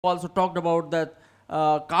also talked about that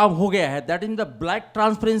काम हो गया है, that in the black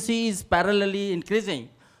transparency is parallelly increasing.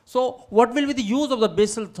 So what will be the use of the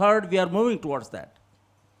Basel III? We are moving towards that.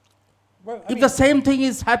 Well, if the same thing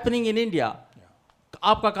is happening in India,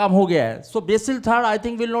 आपका काम हो गया है. So Basel III, I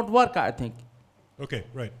think, will not work, I think. Okay,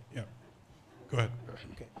 right, yeah. Go ahead.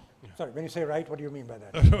 Okay. Sorry, when you say right, what do you mean by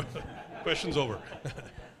that? Question's over.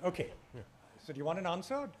 Okay. Yeah. So do you want an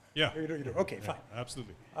answer? Yeah. You do. Okay, yeah, fine.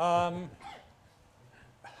 Absolutely.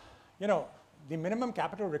 You know, the minimum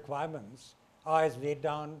capital requirements are as laid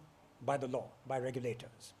down by the law, by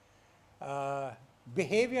regulators.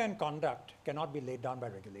 Behavior and conduct cannot be laid down by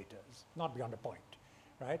regulators, not beyond a point,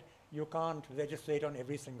 right? You can't legislate on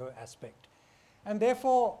every single aspect. And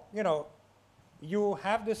therefore, you know, you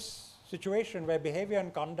have this situation where behavior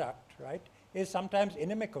and conduct, right, is sometimes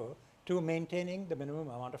inimical to maintaining the minimum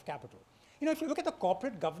amount of capital. You know, if you look at the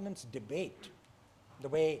corporate governance debate, the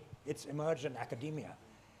way it's emerged in academia,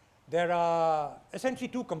 there are essentially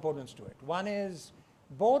two components to it. One is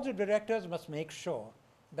boards of directors must make sure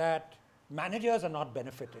that managers are not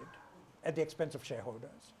benefited at the expense of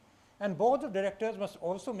shareholders. And boards of directors must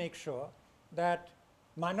also make sure that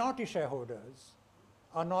minority shareholders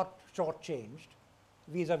are not shortchanged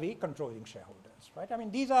vis-a-vis controlling shareholders, right? I mean,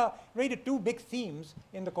 these are really the two big themes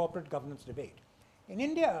in the corporate governance debate. In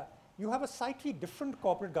India, you have a slightly different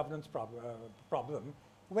corporate governance problem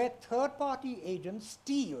where third-party agents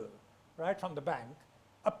steal, right, from the bank,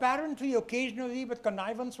 apparently occasionally with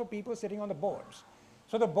connivance for people sitting on the boards.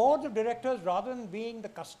 So the boards of directors, rather than being the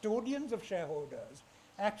custodians of shareholders,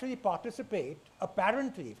 actually participate,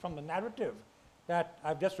 apparently from the narrative that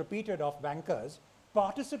I've just repeated of bankers,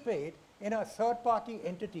 participate in a third-party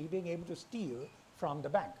entity being able to steal from the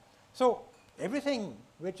bank. So everything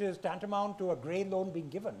which is tantamount to a grey loan being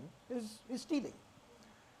given is stealing,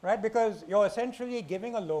 right? Because you're essentially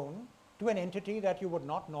giving a loan to an entity that you would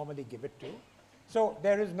not normally give it to. So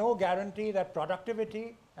there is no guarantee that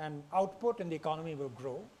productivity and output in the economy will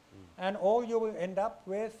grow, and all you will end up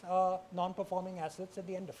with non-performing assets at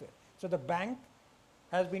the end of it. So the bank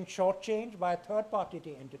has been shortchanged by a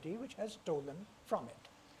third-party entity which has stolen from it.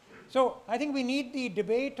 So I think we need the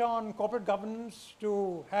debate on corporate governance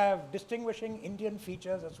to have distinguishing Indian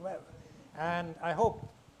features as well. And I hope,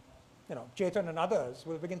 you know, Chetan and others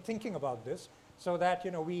will begin thinking about this so that,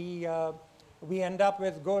 you know, we end up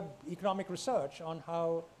with good economic research on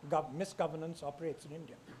how misgovernance operates in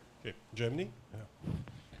India. Okay, Germany? Yeah.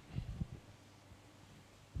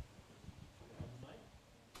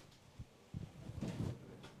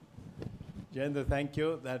 Jayendra, thank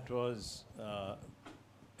you. That was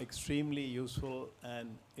extremely useful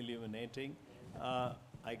and illuminating. I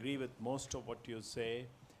agree with most of what you say,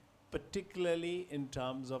 particularly in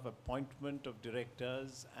terms of appointment of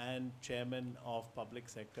directors and chairmen of public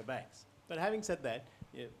sector banks. But having said that,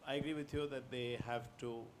 yeah, I agree with you that they have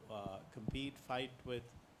to compete, fight with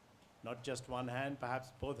not just one hand,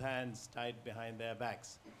 perhaps both hands tied behind their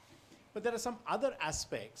backs. But there are some other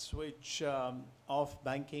aspects which of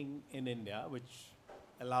banking in India, which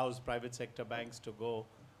allows private sector banks to go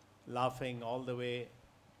laughing all the way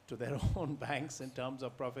to their own banks in terms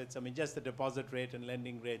of profits. I mean, just the deposit rate and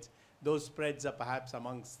lending rates, those spreads are perhaps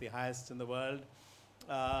amongst the highest in the world.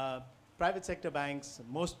 Private sector banks,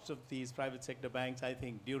 most of these private sector banks, I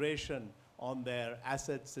think duration on their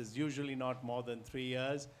assets is usually not more than 3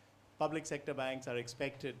 years. Public sector banks are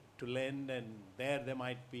expected to lend, and there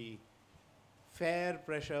might be fair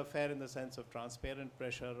pressure, fair in the sense of transparent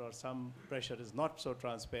pressure, or some pressure is not so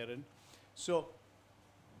transparent. So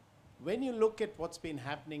when you look at what's been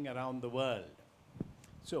happening around the world,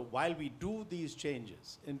 so while we do these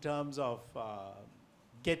changes in terms of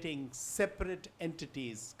getting separate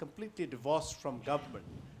entities completely divorced from government,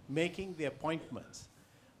 making the appointments,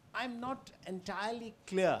 I'm not entirely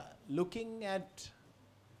clear, looking at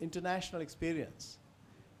international experience,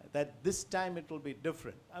 that this time it will be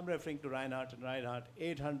different. I'm referring to Reinhardt and Reinhardt,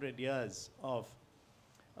 800 years of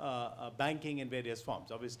banking in various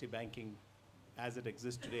forms. Obviously, banking as it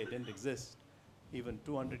exists today didn't exist even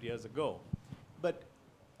 200 years ago. But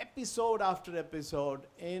episode after episode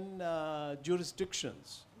in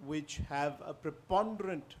jurisdictions which have a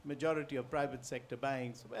preponderant majority of private sector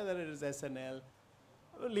banks, whether it is SNL,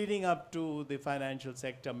 leading up to the financial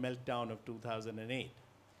sector meltdown of 2008.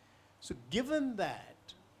 So given that,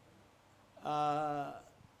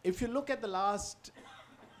 if you look at the last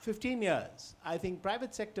 15 years, I think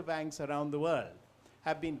private sector banks around the world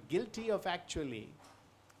have been guilty of actually,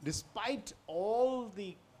 despite all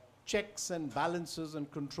the checks and balances and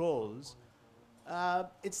controls,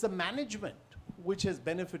 it's the management which has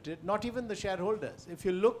benefited, not even the shareholders. If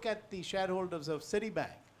you look at the shareholders of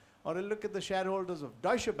Citibank or I look at the shareholders of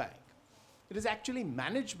Deutsche Bank. It is actually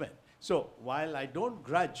management. So while I don't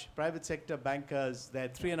grudge private sector bankers their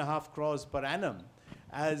 3.5 crores per annum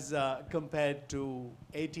as compared to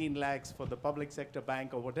 18 lakhs for the public sector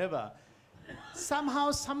bank or whatever,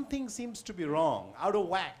 somehow something seems to be wrong, out of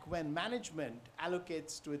whack, when management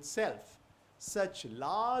allocates to itself such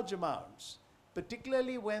large amounts,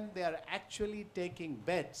 particularly when they are actually taking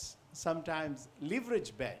bets, sometimes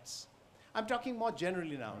leverage bets. I'm talking more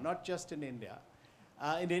generally now, not just in India.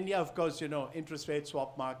 In India, of course, you know, interest rate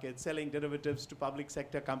swap market, selling derivatives to public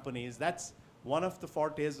sector companies, that's one of the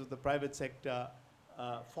fortes of the private sector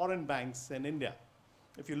foreign banks in India.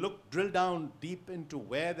 If you drill down deep into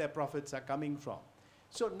where their profits are coming from.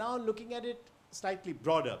 So now looking at it slightly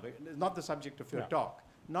broader, not the subject of your talk,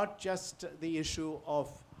 not just the issue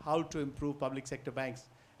of how to improve public sector banks.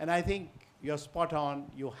 And I think you're spot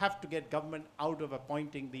on. You have to get government out of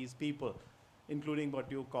appointing these people, including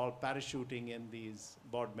what you call parachuting in these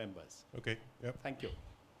board members. Okay, yep. Thank you.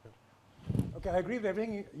 Okay, I agree with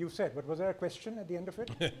everything you said, but was there a question at the end of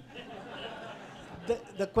it?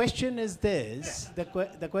 The question is this,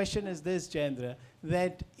 the question is this, Chandra,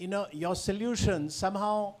 that, you know, your solutions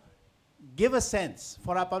somehow give a sense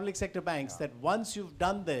for our public sector banks that once you've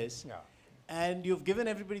done this and you've given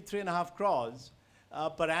everybody 3.5 crores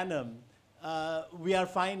per annum, we are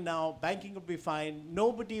fine now, banking will be fine,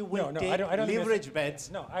 nobody will take leverage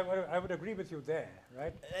bets. No, I would agree with you there,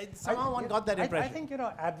 right? Somehow one got that impression. I think, you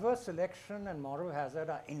know, adverse selection and moral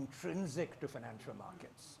hazard are intrinsic to financial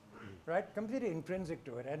markets, right? Completely intrinsic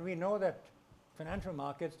to it. And we know that financial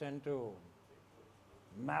markets tend to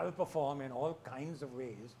malperform in all kinds of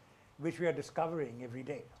ways, which we are discovering every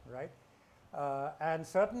day, right? And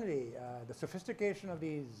certainly, the sophistication of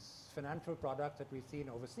these financial products that we've seen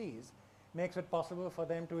overseas makes it possible for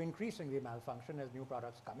them to increasingly malfunction as new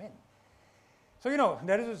products come in. So, you know,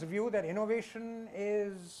 there is this view that innovation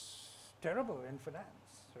is terrible in finance,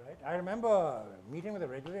 right? I remember meeting with a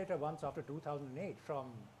regulator once after 2008 from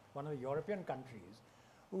one of the European countries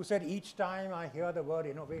who said, each time I hear the word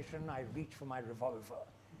innovation, I reach for my revolver,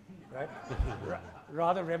 right?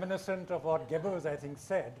 Rather reminiscent of what Goebbels, I think,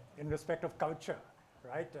 said in respect of culture,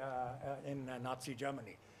 right, in Nazi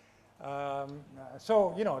Germany.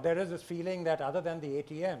 So, you know, there is this feeling that other than the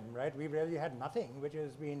ATM, right, we really had nothing which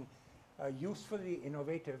has been usefully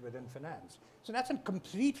innovative within finance. So that's a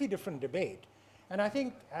completely different debate. And I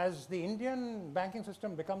think as the Indian banking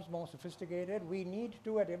system becomes more sophisticated, we need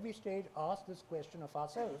to at every stage ask this question of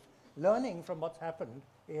ourselves, learning from what's happened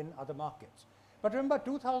in other markets. But remember,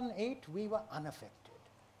 2008, we were unaffected.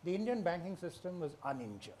 The Indian banking system was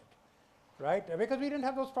uninjured, right? Because we didn't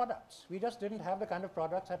have those products. We just didn't have the kind of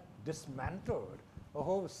products that dismantled a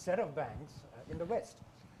whole set of banks in the West.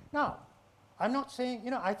 Now, I'm not saying,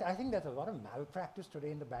 you know, I think there's a lot of malpractice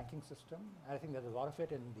today in the banking system. I think there's a lot of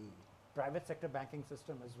it in the private sector banking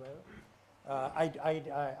system as well.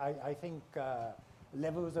 I think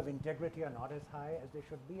levels of integrity are not as high as they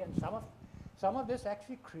should be, and some of this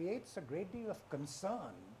actually creates a great deal of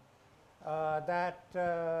concern that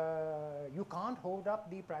you can't hold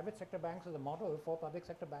up the private sector banks as a model for public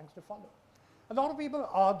sector banks to follow. A lot of people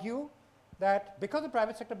argue that because the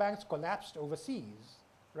private sector banks collapsed overseas,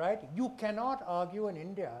 right, you cannot argue in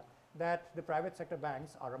India that the private sector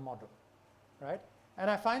banks are a model, right? And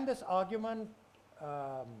I find this argument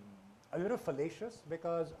a little fallacious,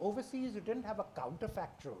 because overseas you didn't have a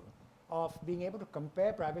counterfactual of being able to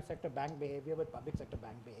compare private sector bank behavior with public sector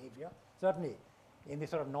bank behavior. Certainly in the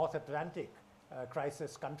sort of North Atlantic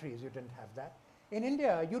crisis countries, you didn't have that. In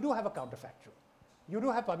India, you do have a counterfactual. You do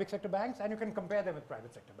have public sector banks, and you can compare them with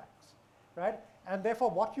private sector banks, right? And therefore,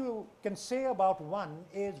 what you can say about one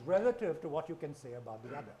is relative to what you can say about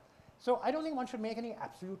the other. So I don't think one should make any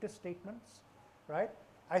absolutist statements, right?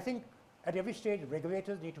 I think at every stage,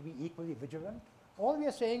 regulators need to be equally vigilant. All we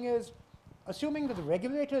are saying is, assuming that the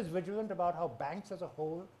regulator is vigilant about how banks as a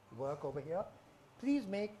whole work over here, please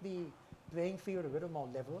make the playing field a little more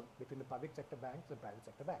level between the public sector banks and private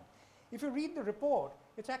sector banks. If you read the report,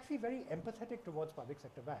 it's actually very empathetic towards public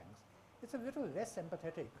sector banks. It's a little less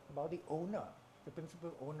empathetic about the owner, the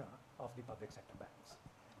principal owner of the public sector banks,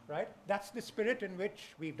 right? That's the spirit in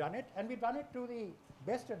which we've done it, and we've done it to the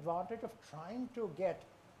best advantage of trying to get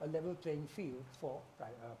a level playing field for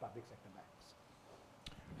public sector banks.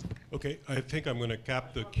 Okay, I think I'm going to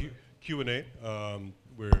cap the Q&A.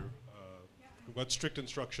 We've got strict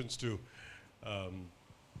instructions to...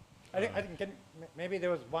 I think maybe there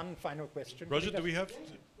was one final question. Rajat, do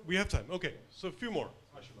we have time? Okay, so a few more.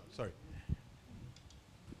 Sorry.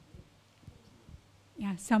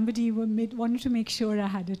 Yeah, somebody wanted to make sure I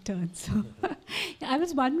had a turn. So I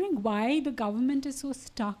was wondering why the government is so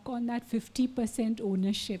stuck on that 50%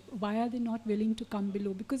 ownership. Why are they not willing to come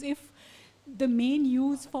below? Because if the main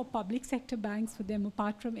use for public sector banks for them,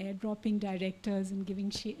 apart from airdropping directors and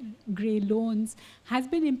giving grey loans, has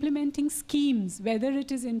been implementing schemes, whether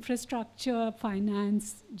it is infrastructure,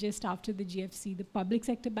 finance, just after the GFC, the public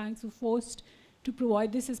sector banks were forced to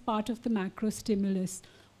provide this as part of the macro stimulus,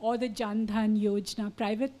 or the Jan Dhan Yojana.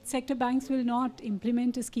 Private sector banks will not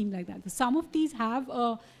implement a scheme like that. Some of these have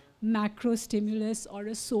a macro stimulus or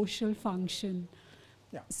a social function.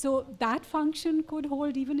 Yeah. So that function could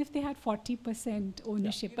hold even if they had 40%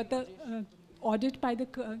 ownership, but the audit by the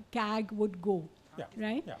CAG would go,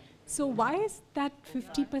 right? Yeah. So why is that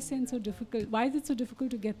 50% so difficult? Why is it so difficult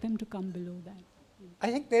to get them to come below that? I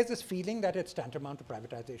think there's this feeling that it's tantamount to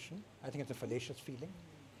privatization. I think it's a fallacious feeling,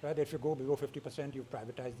 right? If you go below 50%, you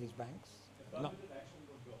privatize these banks. No.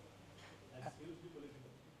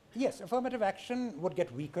 Yes, affirmative action would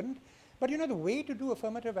get weakened. But you know, the way to do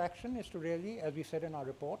affirmative action is to really, as we said in our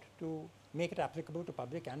report, to make it applicable to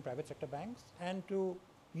public and private sector banks and to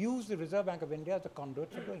use the Reserve Bank of India as a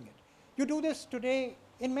conduit for doing it. You do this today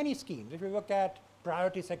in many schemes. If you look at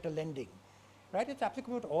priority sector lending, right, it's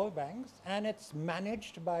applicable to all banks and it's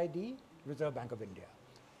managed by the Reserve Bank of India.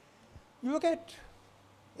 You look at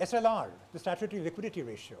SLR, the statutory liquidity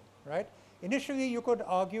ratio, right? Initially, you could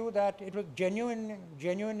argue that it was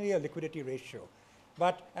genuinely a liquidity ratio.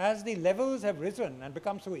 But as the levels have risen and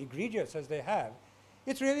become so egregious as they have,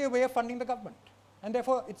 it's really a way of funding the government. And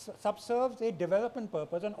therefore, it subserves a development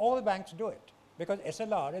purpose, and all banks do it, because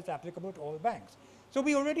SLR is applicable to all banks. So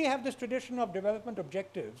we already have this tradition of development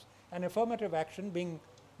objectives and affirmative action being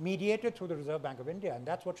mediated through the Reserve Bank of India, and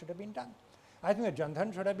that's what should have been done. I think the Jan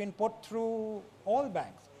Dhan should have been put through all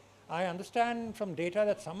banks. I understand from data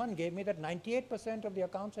that someone gave me that 98% of the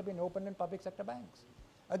accounts have been opened in public sector banks.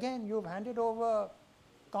 Again, you've handed over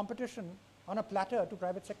competition on a platter to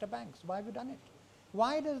private sector banks. Why have you done it?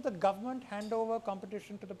 Why does the government hand over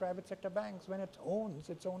competition to the private sector banks when it owns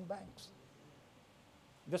its own banks?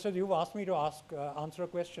 Just as you've asked me to answer a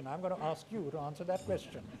question, I'm going to ask you to answer that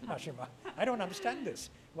question, Ashima. I don't understand this.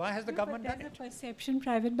 Why has the government done it? There's a perception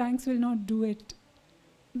private banks will not do it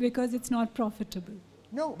because it's not profitable.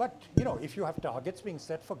 No, but you know, if you have targets being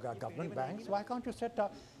set for government banks, why can't you set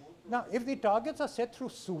now, if the targets are set through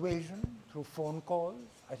suasion, through phone calls,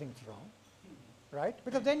 I think it's wrong, right?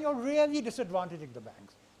 Because then you're really disadvantaging the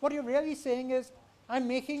banks. What you're really saying is, I'm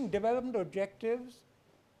making development objectives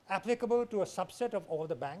applicable to a subset of all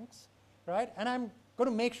the banks, right? And I'm going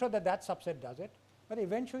to make sure that that subset does it, but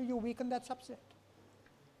eventually you weaken that subset,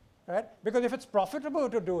 right? Because if it's profitable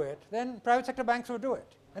to do it, then private sector banks will do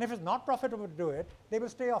it. And if it's not profitable to do it, they will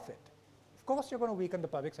stay off it. Of course, you're going to weaken the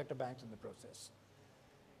public sector banks in the process,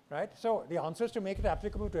 right? So the answer is to make it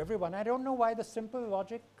applicable to everyone. I don't know why the simple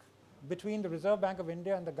logic between the Reserve Bank of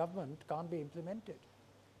India and the government can't be implemented.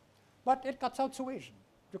 But it cuts out suasion.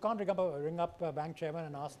 You can't ring up a bank chairman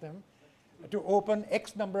and ask them to open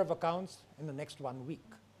X number of accounts in the next 1 week.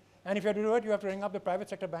 And if you have to do it, you have to ring up the private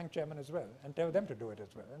sector bank chairman as well and tell them to do it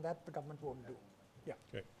as well. And that the government won't do. Yeah.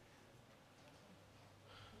 Okay.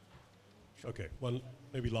 Okay, one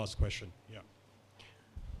maybe last question. Yeah.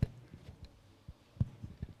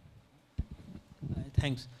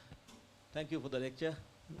 Thanks. Thank you for the lecture.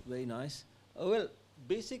 Very nice. Well,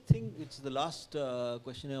 basic thing, which the last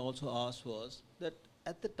question I also asked was that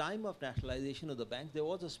at the time of nationalization of the bank, there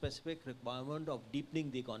was a specific requirement of deepening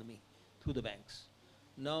the economy through the banks.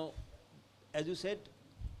 Now, as you said,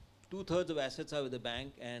 2/3 of assets are with the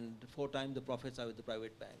bank and 4 times the profits are with the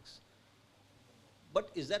private banks. But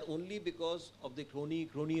is that only because of the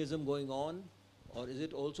cronyism going on, or is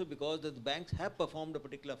it also because that the banks have performed a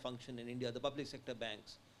particular function in India, the public sector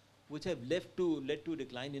banks, which have led to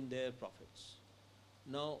decline in their profits?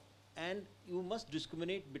 Now, and you must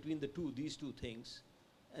discriminate between these two things,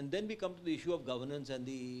 and then we come to the issue of governance and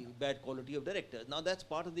the bad quality of directors. Now, that's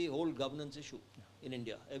part of the whole governance issue in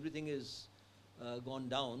India. Everything is gone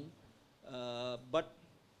down, but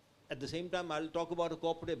at the same time, I'll talk about a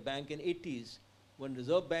cooperative bank in 80s. When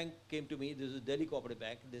Reserve Bank came to me, this is Delhi Cooperative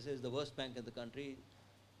Bank, this is the worst bank in the country.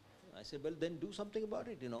 I said, well, then do something about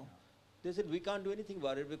it, you know. They said, we can't do anything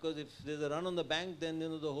about it because if there's a run on the bank, then you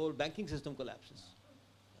know, the whole banking system collapses.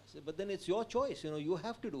 I said, but then it's your choice, you know, you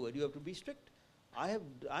have to do it, you have to be strict.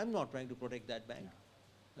 I'm not trying to protect that bank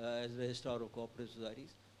as registrar of cooperative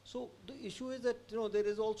societies. So the issue is that, you know, there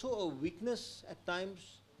is also a weakness at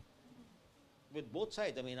times with both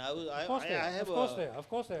sides. I mean, Of course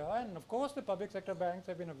they are. And of course the public sector banks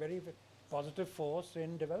have been a very positive force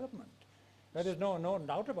in development. There's no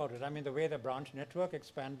doubt about it. I mean, the way the branch network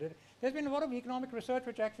expanded. There's been a lot of economic research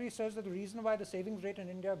which actually says that the reason why the savings rate in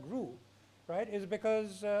India grew, right, is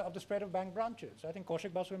because of the spread of bank branches. I think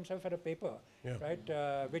Kaushik Basu himself had a paper,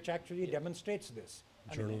 right, which actually demonstrates this.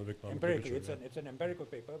 Journal of Economic Empirically, Literature, it's an empirical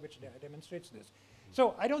paper which demonstrates this.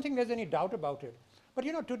 So I don't think there's any doubt about it. But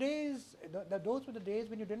you know, those were the days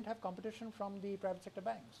when you didn't have competition from the private sector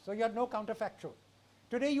banks. So you had no counterfactual.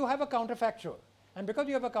 Today you have a counterfactual. And because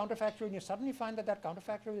you have a counterfactual, and you suddenly find that that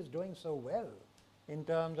counterfactual is doing so well in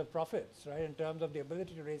terms of profits, right, in terms of the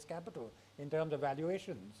ability to raise capital, in terms of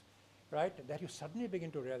valuations, right, that you suddenly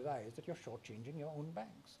begin to realize that you're shortchanging your own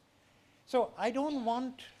banks. So I don't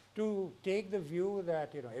want to take the view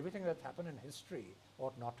that, you know, everything that's happened in history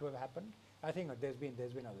ought not to have happened. I think there's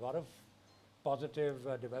been a lot of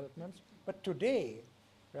positive developments. But today,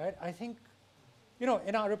 right, I think, you know,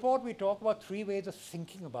 in our report we talk about 3 ways of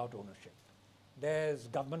thinking about ownership. There's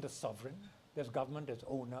government as sovereign, there's government as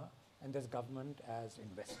owner, and there's government as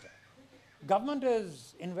investor. Government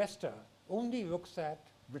as investor only looks at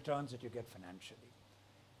returns that you get financially.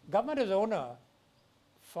 Government as owner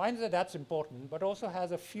finds that that's important, but also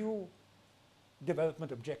has a few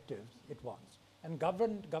development objectives it wants. And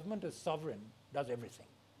government as sovereign does everything.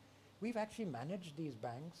 We've actually managed these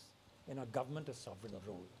banks in a government as sovereign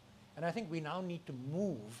role. And I think we now need to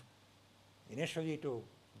move initially to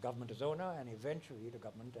government as owner and eventually to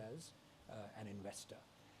government as an investor.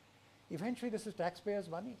 Eventually this is taxpayers'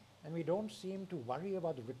 money, and we don't seem to worry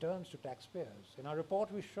about the returns to taxpayers. In our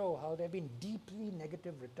report we show how there have been deeply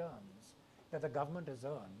negative returns that the government has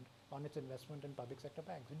earned on its investment in public sector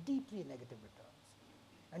banks, deeply negative returns.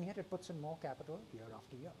 And yet it puts in more capital year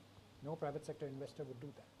after year. No private sector investor would do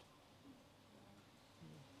that.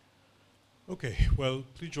 Okay, well,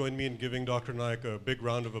 please join me in giving Dr. Nayak a big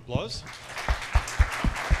round of applause.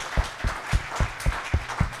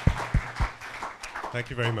 Thank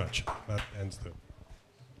you very much. That ends the...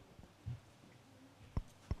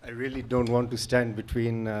 I really don't want to stand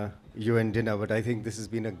between you and dinner, but I think this has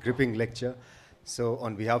been a gripping lecture. So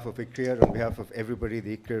on behalf of ICRIER, on behalf of everybody,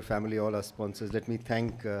 the ICRIER family, all our sponsors, let me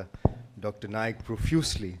thank Dr. Nayak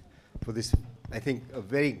profusely for this, I think, a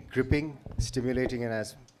very gripping, stimulating, and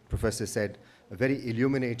as Professor said, a very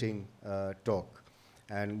illuminating talk.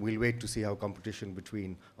 And we'll wait to see how competition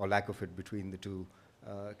between, or lack of it, between the two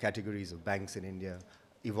categories of banks in India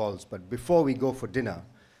evolves. But before we go for dinner,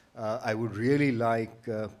 I would really like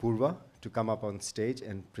Purva to come up on stage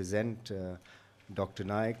and present Dr.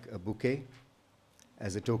 Nayak a bouquet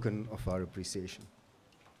as a token of our appreciation.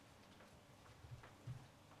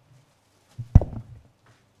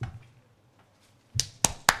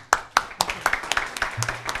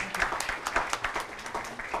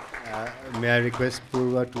 May I request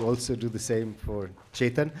Purva to also do the same for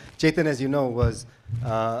Chetan? Chetan, as you know, was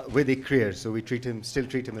with ICRIER, so we still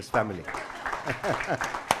treat him as family.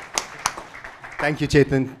 Thank you,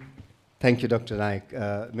 Chetan. Thank you, Dr.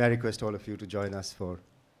 Nayak. May I request all of you to join us for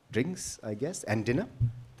drinks, I guess, and dinner?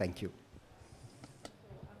 Thank you.